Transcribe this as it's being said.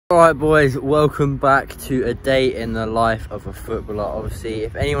Alright boys, welcome back to a day in the life of a footballer. Obviously,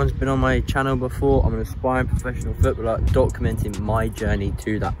 if anyone's been on my channel before, I'm an aspiring professional footballer documenting my journey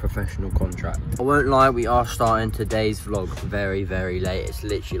to that professional contract. I won't lie, we are starting today's vlog very, very late. It's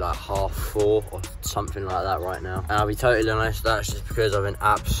literally like 4:30 or something like that right now. And I'll be totally honest, that's just because I've been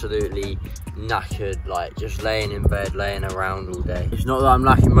absolutely knackered, like just laying in bed, laying around all day. It's not that I'm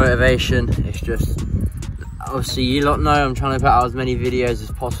lacking motivation, it's just, obviously you lot know I'm trying to put out as many videos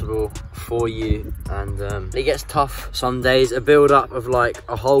as possible for you, and it gets tough some days. A build up of like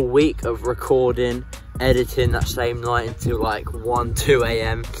a whole week of recording, editing that same night until like 1-2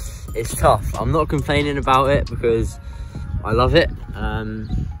 a.m. It's tough. I'm not complaining about it because I love it,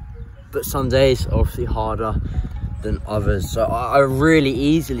 but some days are obviously harder than others. So I really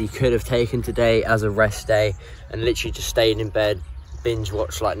easily could have taken today as a rest day and literally just stayed in bed, binge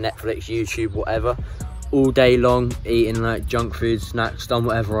watched like Netflix, YouTube, whatever, all day long, eating like junk food, snacks, done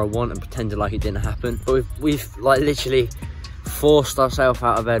whatever I want and pretended like it didn't happen. But we've like literally forced ourselves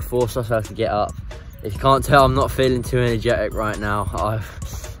out of bed, forced ourselves to get up. If you can't tell, I'm not feeling too energetic right now.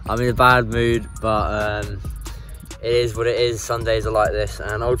 I'm in a bad mood, but it is what it is. Sundays are like this,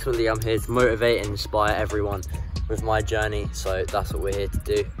 and ultimately I'm here to motivate and inspire everyone with my journey, so that's what we're here to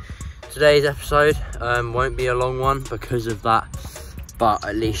do. Today's episode won't be a long one because of that, but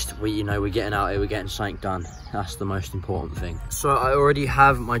at least we're getting out here, we're getting something done. That's the most important thing. So I already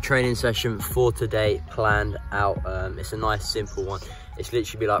have my training session for today planned out. It's a nice simple one. It's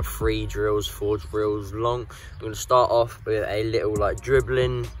literally be like 4 drills long. I'm going to start off with a little like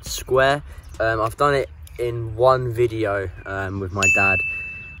dribbling square. I've done it in one video with my dad,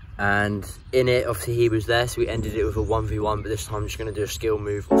 and in it obviously he was there, so we ended it with a 1v1, but this time I'm just going to do a skill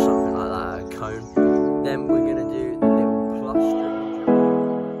move or something like that, a cone. Then we're going to do the little plus dribbling.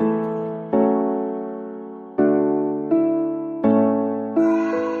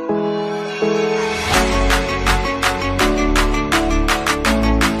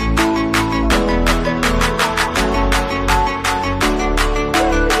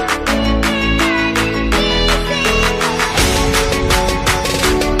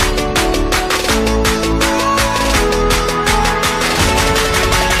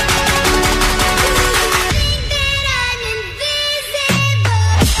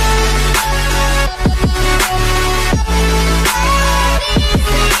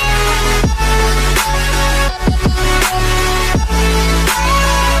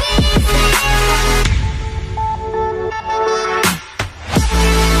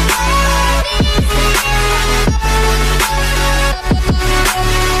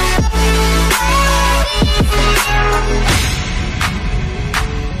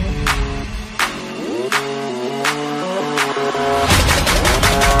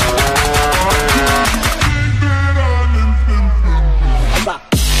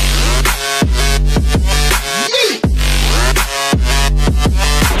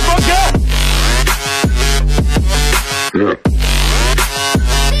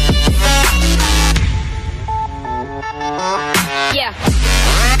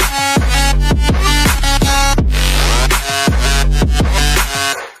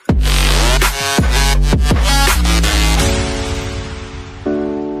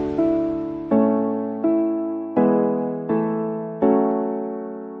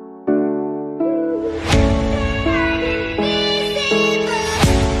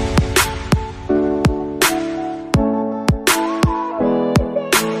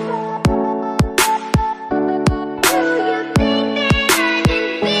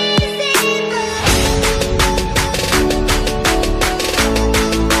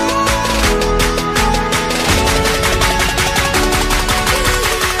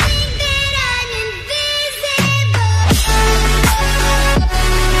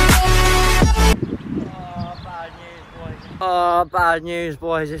 Oh, bad news,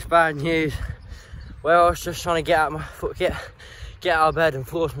 boys, it's bad news. Well, I was just trying to get out of bed and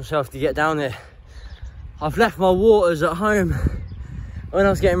force myself to get down there. I've left my waters at home. When I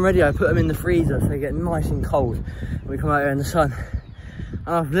was getting ready, I put them in the freezer so they get nice and cold when we come out here in the sun.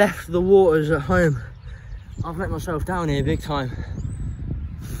 And I've left the waters at home. I've let myself down here big time.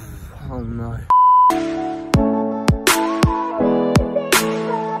 Oh no.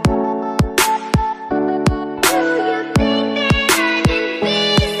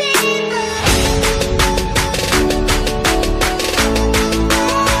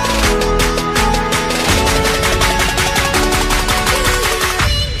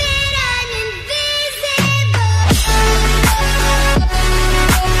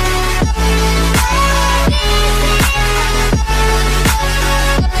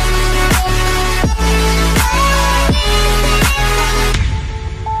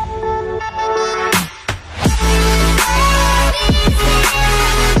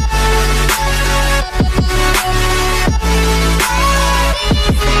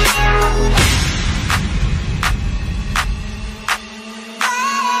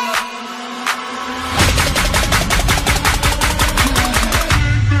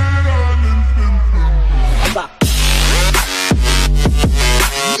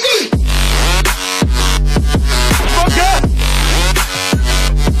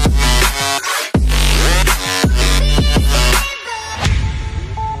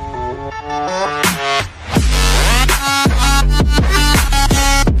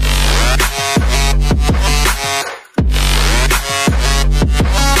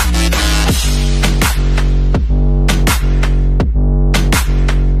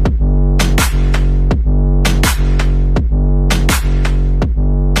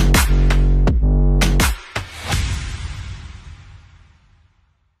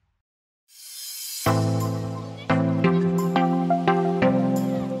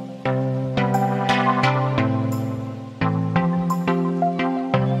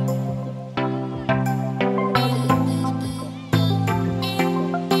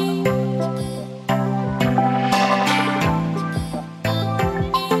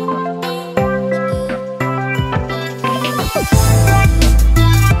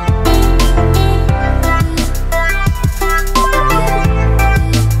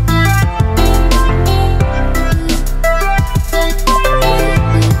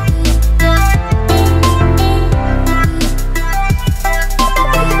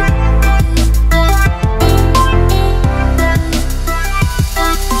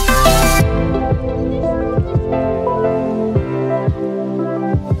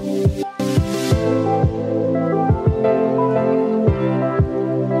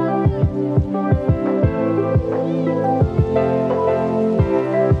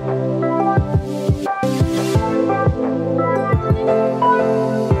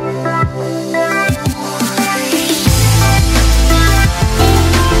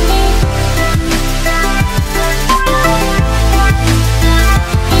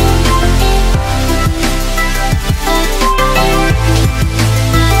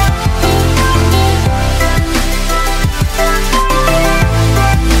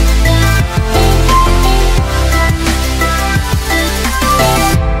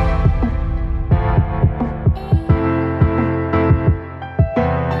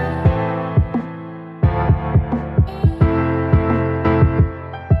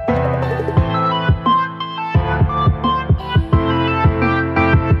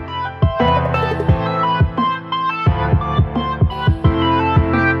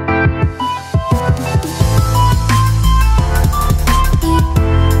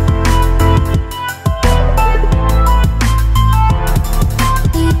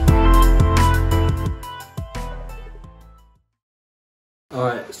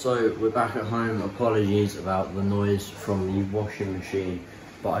 So we're back at home. Apologies about the noise from the washing machine,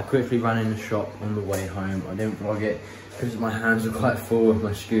 but I quickly ran in the shop on the way home. I didn't vlog it because my hands were quite full with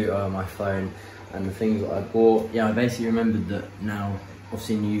my scooter, my phone and the things that I bought. Yeah, I basically remembered that now,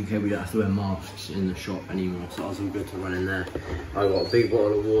 obviously in the UK we don't have to wear masks in the shop anymore, so I was all good to run in there. I got a big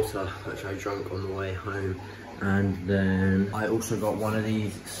bottle of water which I drank on the way home, and then I also got one of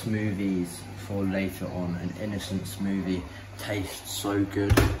these smoothies for later on, an innocent smoothie. Tastes so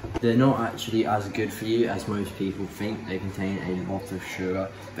good. They're not actually as good for you as most people think. They contain a lot of sugar,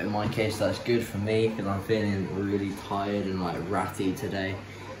 but in my case that's good for me because I'm feeling really tired and like ratty today.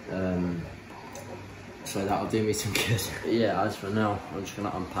 So that'll do me some good. Yeah, as for now, I'm just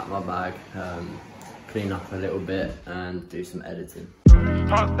gonna unpack my bag, clean up a little bit and do some editing.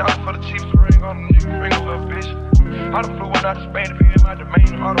 $100,000 for the cheapest ring on the new ring, little bitch. I done flew one out of Spain to be in my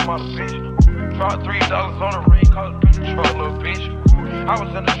domain, automata, bitch. Dropped $3 on a ring, called it the truck, little bitch. I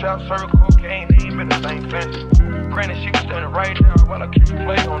was in the trap, serving cocaine, ain't been the same fence. Granted, she was standing right there while I keep the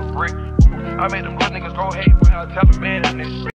play on the brick. I made them little niggas go hate when I tell them, man,